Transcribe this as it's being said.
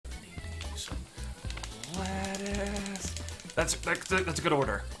lettuce. That's a good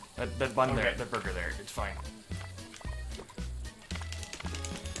order. That bun there, that burger there, it's fine.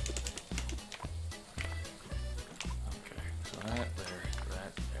 Okay, so that there,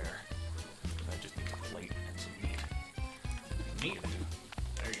 that there. I just need a plate and some meat. Meat?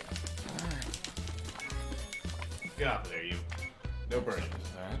 There you go. Alright. Get off of there, you. No burning.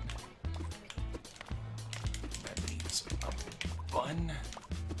 So that needs a bun.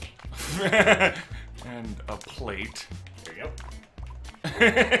 And a plate. There you go.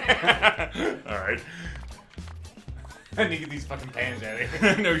 Alright. I need to get these fucking pans out of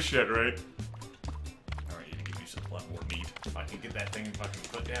here. No shit, right? Alright, you can give me some lot more meat. If I can get that thing fucking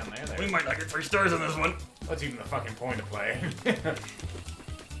put down there. We might not get 3 stars on this one. What's even the fucking point of play?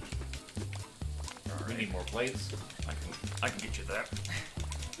 We need more plates. I can get you that.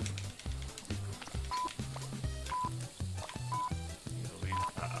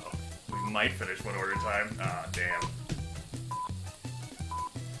 Uh-oh. We might finish one order at a time. Ah, damn.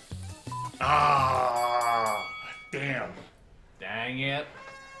 Ah, damn. Dang it.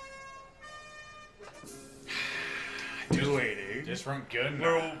 280. Just weren't good enough.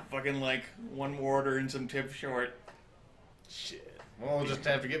 We're fucking like one more order and some tips short. Shit. Well, we'll just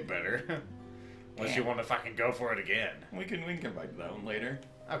have to get better. Unless you want to fucking go for it again. We can come back to that one later.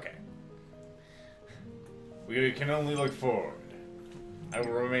 Okay. We can only look forward. I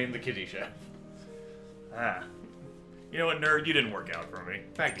will remain the kitty chef. Ah. You know what, nerd? You didn't work out for me.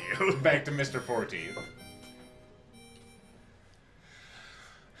 Back to you. Back to Mr. 14.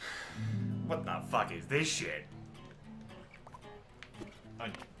 What the fuck is this shit?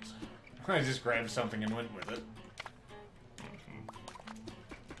 Onions. I just grabbed something and went with it.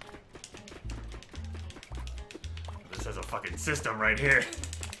 This has a fucking system right here.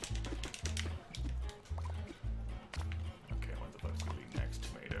 Okay, what the fuck's gonna be next?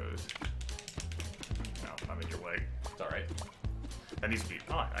 Tomatoes. No, I'm in your way. It's alright. That needs to be.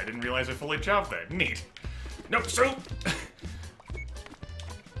 Oh, I didn't realize I fully chopped that. Neat. No, soup!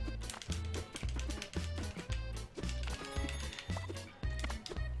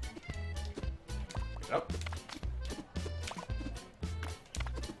 Get up.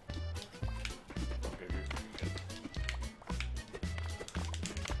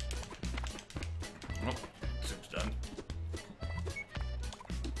 Nope. Soup's done.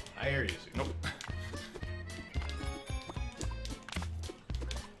 I hear you, Sue. Nope.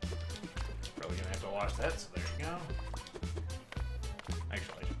 Probably gonna have to wash that, so there you go.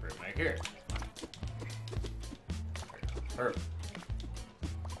 Actually, I should put it back here. Perfect.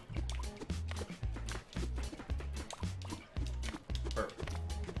 Perfect.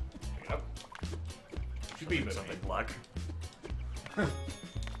 Pick it up. Should be Something luck.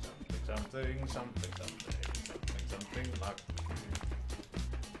 something, luck.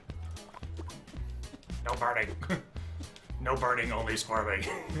 No burning. No burning, only squirming.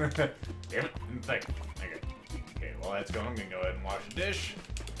 Damn it, didn't think. Okay. Okay, while that's going, I'm gonna go ahead and wash the dish.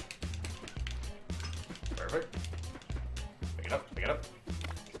 Perfect. Pick it up, pick it up.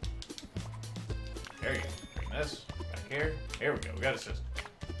 There you go. Bring this back here. Here we go, we got a system.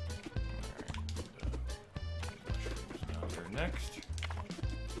 Mushrooms next.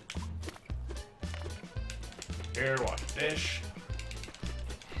 Here, wash the dish.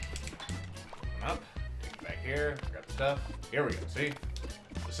 Up. Take it back here. Grab the stuff. Here we go. See?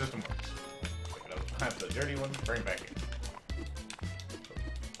 The system works. Pick it up. Have the dirty one. Bring it back in.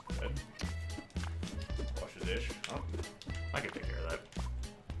 Good. Wash the dish. Oh, I can take care of that.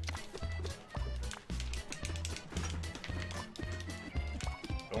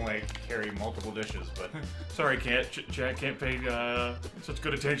 don't like carry multiple dishes, but Sorry, Jack can't pay such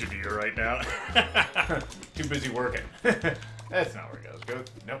good attention to you right now. too busy working. That's not where it goes. Go.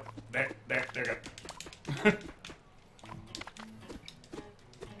 Nope. There we go.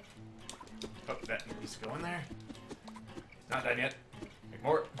 Oh, that needs to go in there. Not done yet. Make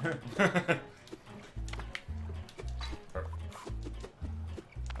more. Perfect.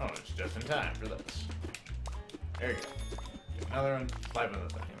 Oh, it's just in time for this. There you go. Get another one. Slide another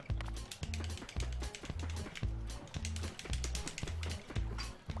thing.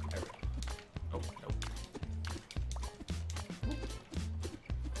 There we go. Oh, nope.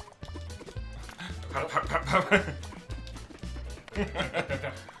 Hop, hop, hop, hop.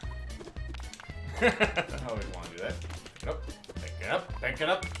 I always want to do that. Pick it up. Pick it up. Pick it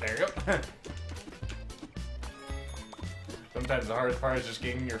up. There you go. Sometimes the hardest part is just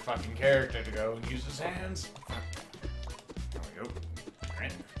getting your fucking character to go and use his hands. There we go.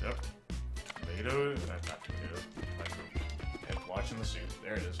 Right. Yep. Tomatoes. Not tomatoes. Mushrooms. Yep, watching the soup.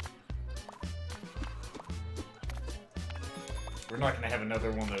 There it is. We're not gonna have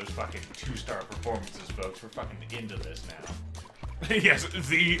another one of those fucking 2-star performances, folks. We're fucking into this now. Yes,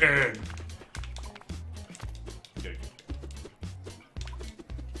 the end. Dude.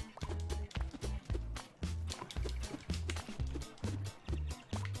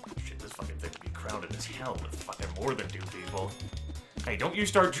 Shit, this fucking thing would be crowded as hell with fucking more than 2 people. Hey, don't you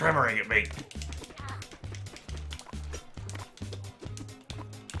start tremoring at me.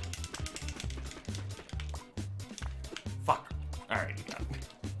 Fuck. Alright, you got it.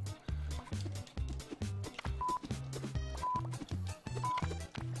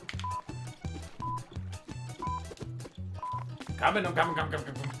 Come.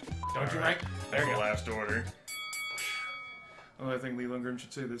 Don't you rank? There you go. Last order. Well, I think Lee Lundgren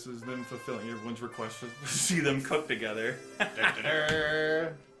should say this is them fulfilling everyone's request to see them cook together.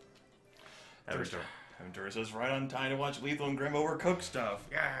 Having tourists us right on time to watch Lethal and Grim overcook stuff.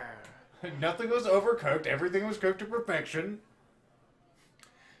 Yeah. Nothing was overcooked. Everything was cooked to perfection.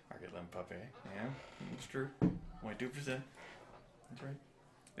 Market limb puppy. Yeah, that's true. Only 2%. That's right.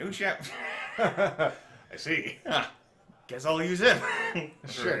 New chef. I see. Huh. Guess I'll use him.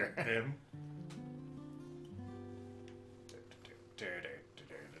 Sure. Him.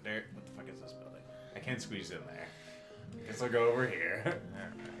 What the fuck is this building? I can't squeeze in there. Guess I'll go over here.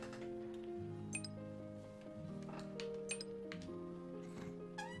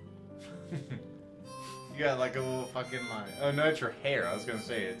 You got like a little fucking line. Oh no, it's your hair. I was gonna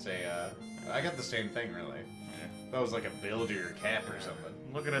say it's a. I got the same thing really. Yeah. That was like a bill to your cap or something.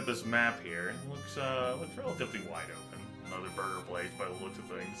 Looking at this map here, it looks relatively wide open. Another burger place by the looks of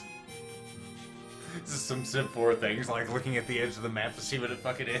things. This is some Civ 4 things, like looking at the edge of the map to see what it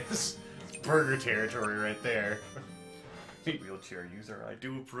fucking is. It's burger territory right there. Wheelchair user, I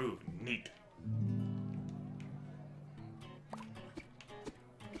do approve. Neat.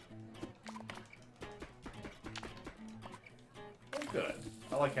 Oh, good.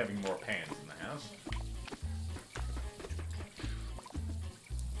 I like having more pans in the house.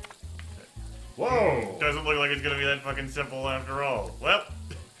 Whoa! Doesn't look like it's gonna be that fucking simple after all. Well,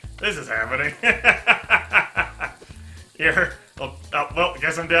 this is happening. Here. Well, I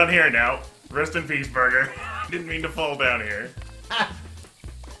guess I'm down here now. Rest in peace, burger. Didn't mean to fall down here.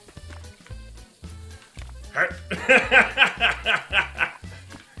 Alright.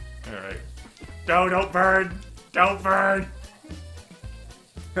 Don't burn! Don't burn!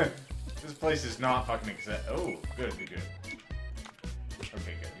 This place is not fucking accept. Oh, good. Okay, good.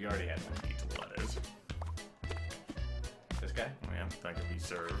 You already had one. Pizza lettuce. This guy? Oh, yeah, that could be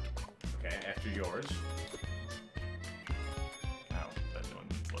served. Okay, after yours. Oh, that one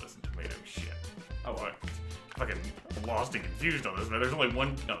needs lettuce and tomato shit. Oh, what? Fucking lost and confused on this, man. There's only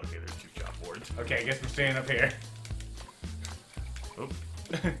one. Oh, okay, there's 2 chopboards. Okay, I guess I'm staying up here. Oop.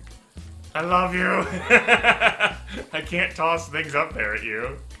 I love you! I can't toss things up there at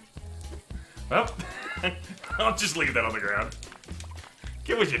you. Well, I'll just leave that on the ground.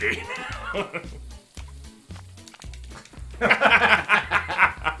 Get what you need. Oh.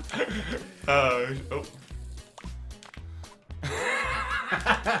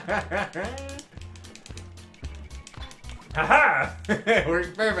 Haha!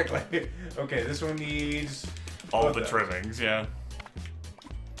 Worked perfectly. Okay, this one needs all the trimmings, yeah.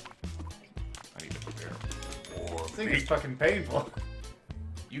 I need to prepare more. I think it's fucking painful.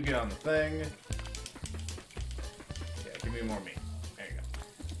 You get on the thing. Yeah, give me more meat. There you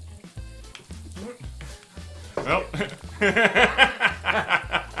go. Well.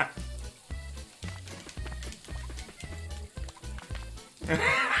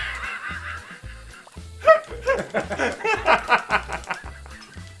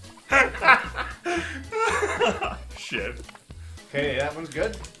 Shit. Okay, that one's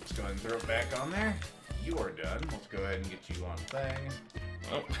good. Let's go ahead and throw it back on there. You are done. Let's go ahead and get you on thing.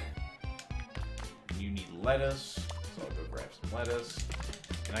 Oh. You need lettuce, so I'll go grab some lettuce.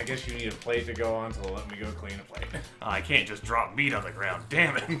 And I guess you need a plate to go on, so let me go clean a plate. I can't just drop meat on the ground,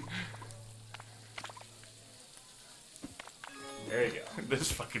 damn it. There you go. This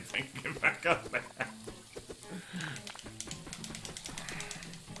fucking thing, get back up there.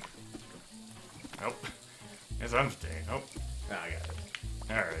 Nope. Guess I'm staying. Oh. Nah, I got it.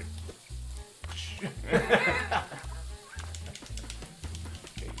 Alright.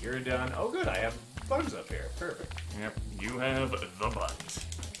 Okay, you're done. Oh, good. I have buns up here. Perfect. Yep. You have the buns.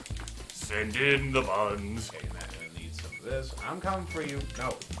 Send in the buns. Okay, and I'm gonna need some of this. I'm coming for you.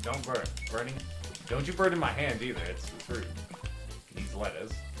 No, don't burn. Burning. Don't you burn in my hand either. It's rude. It needs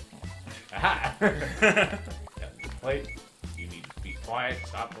lettuce. Aha! Got the plate. You need to be quiet.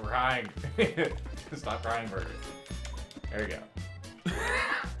 Stop crying. Stop crying, burger. There you go.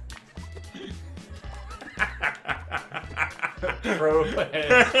 Throw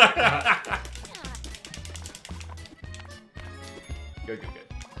heads. Good, good, good.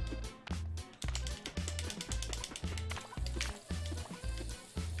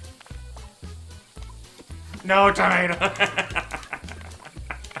 No tomato.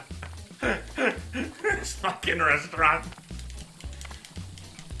 This fucking restaurant.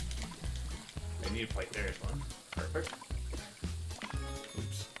 I need to plate. There's one. Perfect.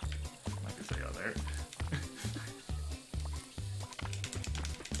 Oops. Like I say on there.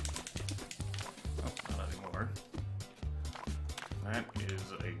 Oh, not anymore. That is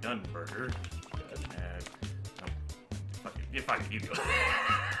a done burger. Good. And oh, fuck it, you go.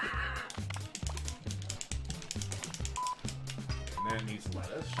 And then it needs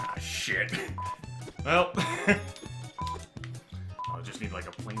lettuce. Ah, shit. Well, I'll just need like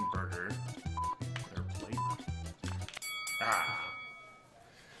a plain burger. Is there a plate? Ah.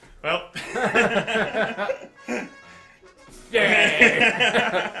 Well.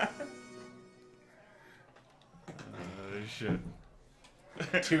 Yay! Shit.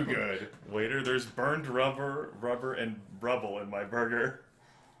 Too good. Waiter, there's burned rubber, and rubble in my burger.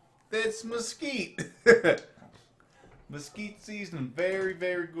 It's mesquite. Mesquite seasoning, very,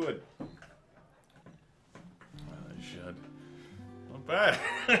 very good. Shit. Not bad.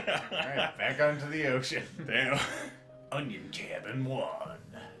 Alright, back onto the ocean. Damn. Onion Cabin 1.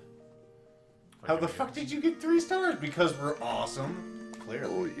 How the fuck did you get 3 stars? Because we're awesome.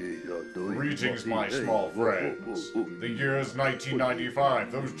 Clearly. Greetings, my small friends. The year is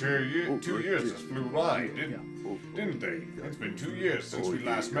 1995. Those 2 years just flew by, didn't they? It's been 2 years since we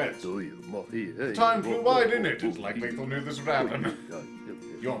last met. Time flew by, didn't it? It's like Lethal knew this would happen.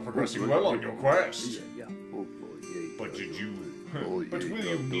 You're progressing well on your quest. But will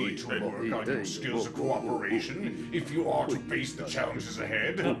you need to work on your skills of cooperation if you are to face the challenges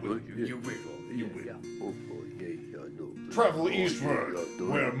ahead? You will. Travel eastward,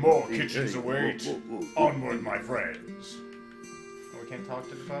 where more kitchens await. Onward, my friends. Oh, we can't talk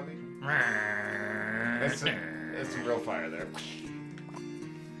to the puppy? That's some real fire there.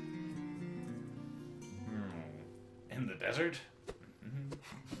 In the desert?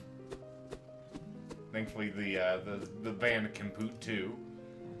 Thankfully, the band can poot too.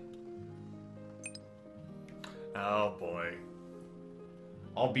 Oh boy.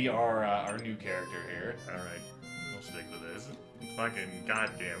 I'll be our new character here. All right, we'll stick with this. Fucking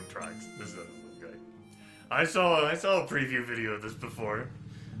goddamn trucks. This is okay. I saw a preview video of this before.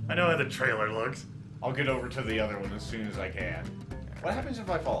 I know how the trailer looks. I'll get over to the other one as soon as I can. What happens if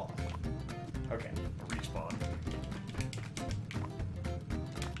I fall off? Okay. Respawn.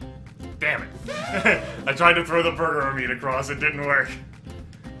 Damn it! I tried to throw the burger meat across. It didn't work.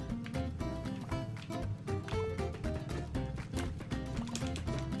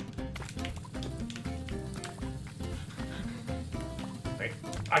 Wait,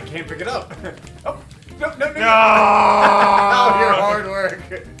 I can't pick it up. Oh, no! No! Oh, your hard work.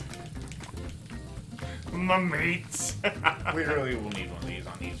 My mates. We really will need one of these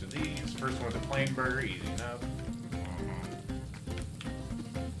on each of these. First one's a plain burger, easy enough.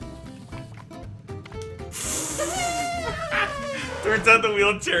 Turns out the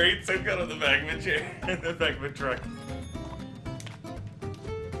wheelchair eats some kind of the back of a chair, the back of a truck.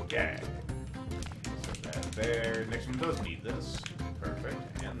 Okay. So that there. Next one does need this.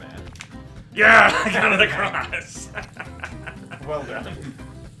 Perfect. And that. Yeah, I got it across. Well done.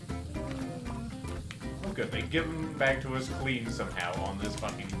 Oh, good. They give them back to us clean somehow on this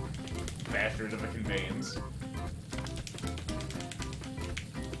fucking bastard of a conveyance.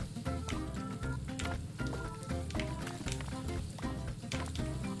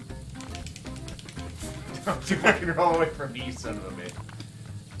 Don't you fucking roll away from me, son of a bitch.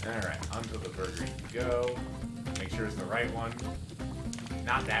 Alright, onto the burger you go. Make sure it's the right one.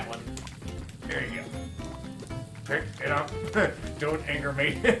 Not that one. There you go. Pick it up. Don't anger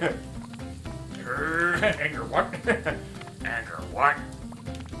me. Anger what? Anger what?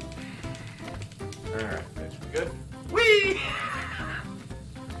 Alright, that should be good. Whee!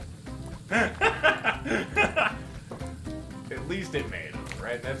 At least it made it,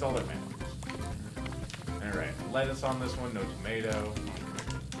 right? That's all that matters. Alright, lettuce on this one, no tomato.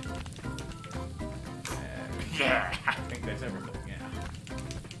 And Yeah. I think that's everything, yeah.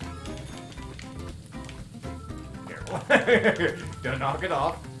 Careful. Don't knock it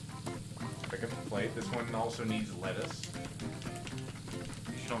off. Pick up the plate. This one also needs lettuce.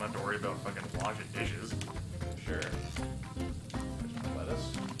 You don't have to worry about fucking washing dishes. Sure. There's my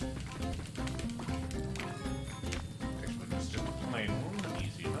lettuce. Next one is just a plain one.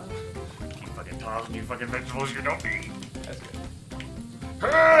 Easy enough. Keep fucking tossing you fucking vegetables you don't eat. That's good.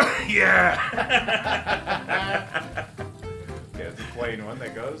 Yeah! plain one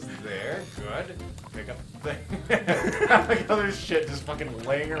that goes there. Good. Pick up the thing. I like how there's shit just fucking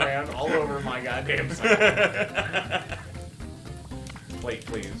laying around all over my goddamn side. Plate,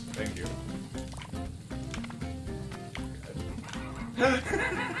 please. Thank you.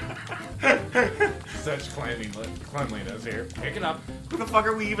 Such cleanliness here. Pick it up. Who the fuck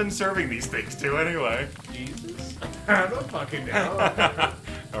are we even serving these things to anyway? Jesus. I don't fucking know.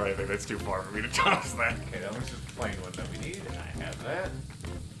 Alright, I think that's too far for me to toss that. Okay, that one's just the plain one that we need, and I have that.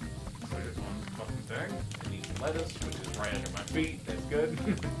 So there's one fucking thing. I need lettuce, which is right under my feet. That's good.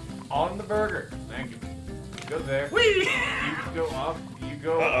 On the burger. Thank you. You go there. Whee! You go off. You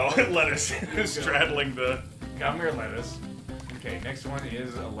go off. Uh-oh, lettuce is straddling the... Come here, lettuce. Okay, next one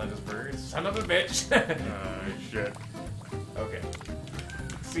is a lettuce burger. Son of a bitch. Shit. Okay.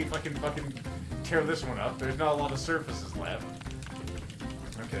 Let's see if I can fucking tear this one up. There's not a lot of surfaces left.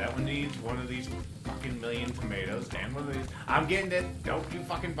 Okay, that one needs one of these fucking million tomatoes. Damn, one of these. I'm getting it. Don't you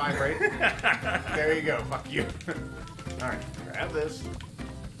fucking vibrate. There you go. Fuck you. Alright, grab this.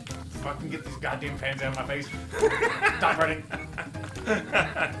 Fucking get these goddamn fans out of my face. Stop running.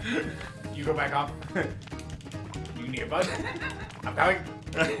 You go back off. You need a bud. I'm coming.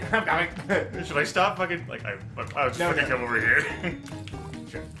 I'm coming. Should I stop fucking... Like, I'll just fucking come over here.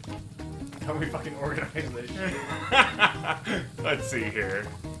 Sure. How we fucking organize this shit? Let's see here.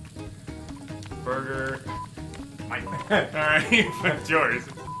 Burger. Mine. Alright, it's yours.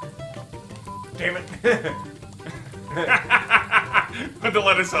 Damn it. Put the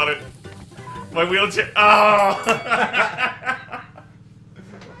lettuce on it. My wheelchair. Oh!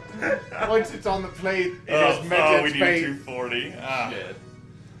 Once it's on the plate, it is met we its need fate. 240. Ah, Shit.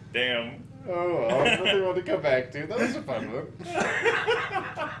 damn. Oh, well, nothing more to come back to. That was a fun one.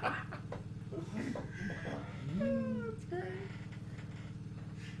 That's great.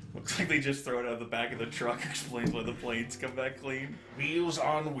 Looks like they just throw it out of the back of the truck. Explains why the planes come back clean. Wheels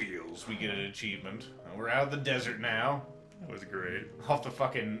on wheels. We get an achievement. We're out of the desert now. That was great. Off the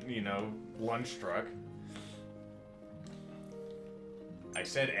fucking, you know, lunch truck. I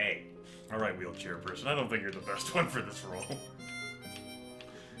said A. Alright, wheelchair person. I don't think you're the best one for this role.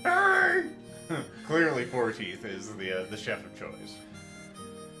 Hey! Clearly, Four Teeth is the chef of choice.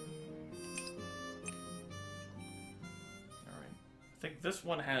 Alright. I think this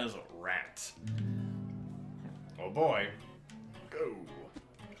one has rats. Oh boy. Go.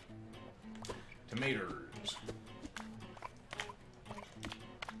 Tomatoes.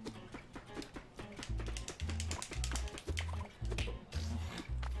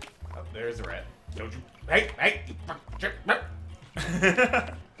 Oh, there's the rat. Don't you? Hey, hey! You fuck shit. Alright.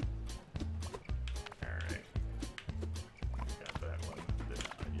 Got that one. Then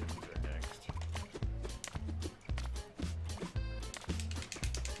use it next.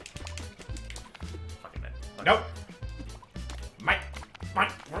 Fucking that. Nope. Mike.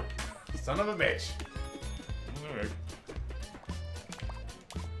 Son of a bitch. Alright.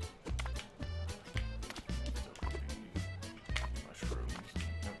 Mushrooms.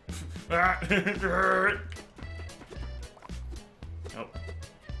 Oh.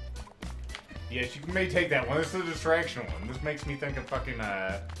 Yes, you may take that one. This is a distraction one. This makes me think of fucking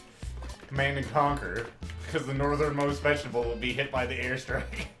Command and Conquer, because the northernmost vegetable will be hit by the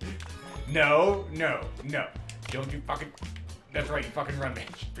airstrike. No. Don't you fucking... That's right, you fucking run,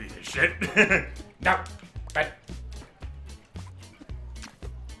 bitch. Piece of shit. No! Bad.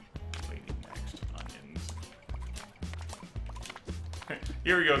 Waiting next. Onions.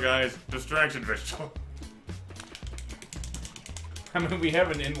 Here we go, guys. Distraction vegetable. I mean, we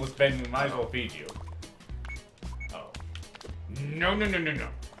have an endless bed, we might as well feed you. Oh. No.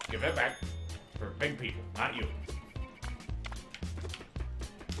 Give that back. For big people, not you.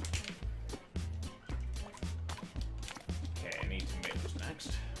 Okay, I need tomatoes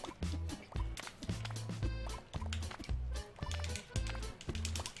next.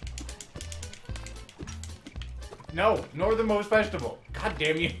 No, northernmost vegetable. God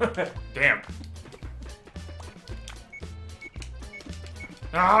damn you. Damn.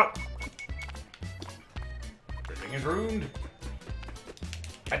 Ah! Everything is ruined.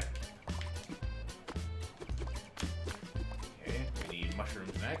 Okay, we need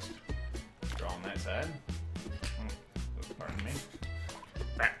mushrooms next. Draw on that side. Pardon me.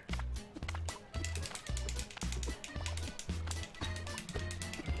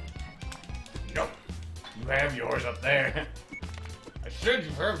 Nope. You have yours up there. I said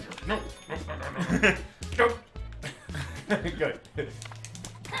you have yours. No. Nope. Good.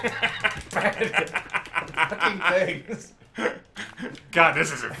 Fucking things. God,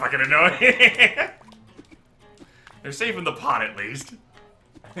 this isn't fucking annoying. They're saving the pot at least.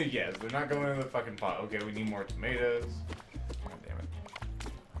 Yes, they're not going in the fucking pot. Okay, we need more tomatoes. God damn it.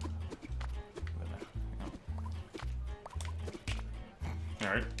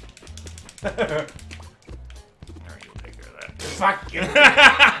 Alright. Alright, you'll take care of that. Fuck you.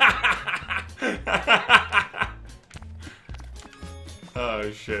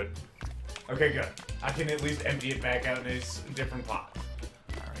 Oh, shit. Okay, good. I can at least empty it back out in a different pot.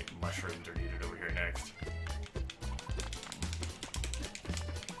 Alright, mushrooms are needed over here next.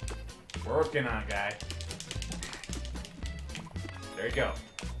 Working on it, guy. There you go.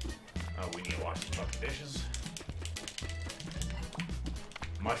 Oh, we need to wash some fucking dishes.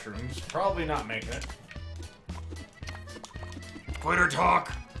 Mushrooms. Probably not making it. Quitter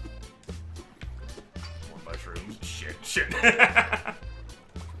talk! More mushrooms. Shit, shit.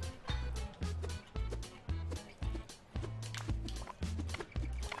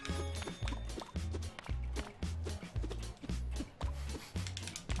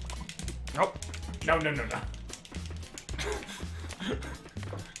 Nope. No, no, no, no.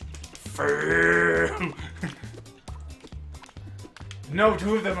 Firm. No,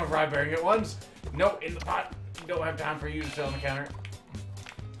 two of them are fry bearing at once. No, in the pot. Don't have time for you to sit on the counter.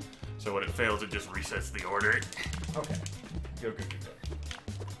 So when it fails, it just resets the order. Okay. Go, go, go,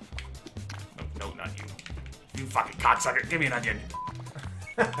 go. No, not you. You fucking cocksucker. Give me an onion.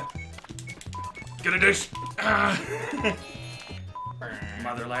 Get a dish. Ah.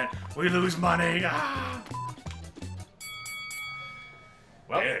 Motherland. We lose money. Ah.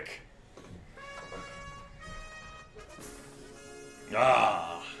 Well, Dick.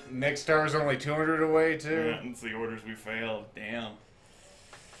 Ah. next star is only 200 away, too. Yeah, that's the orders we failed. Damn.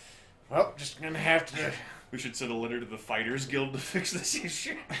 Well, just gonna have to... We should send a letter to the Fighters Guild to fix this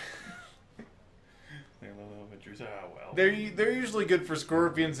issue. They're low adventures. Ah, well. They're usually good for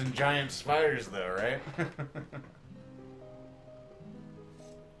scorpions and giant spiders, though, right?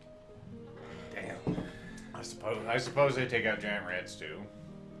 Damn. I suppose they take out giant rats, too.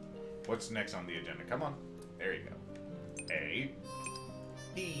 What's next on the agenda? Come on. There you go. A.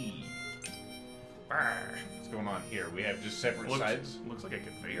 E. Brr. What's going on here? We have just separate sides? Looks like a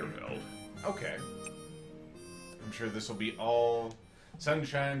conveyor belt. Okay. I'm sure this will be all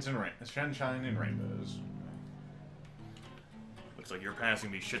sunshine and rainbows. Looks like you're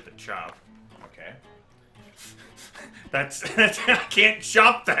passing me shit to chop. Okay. That's I can't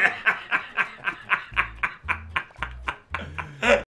chop that.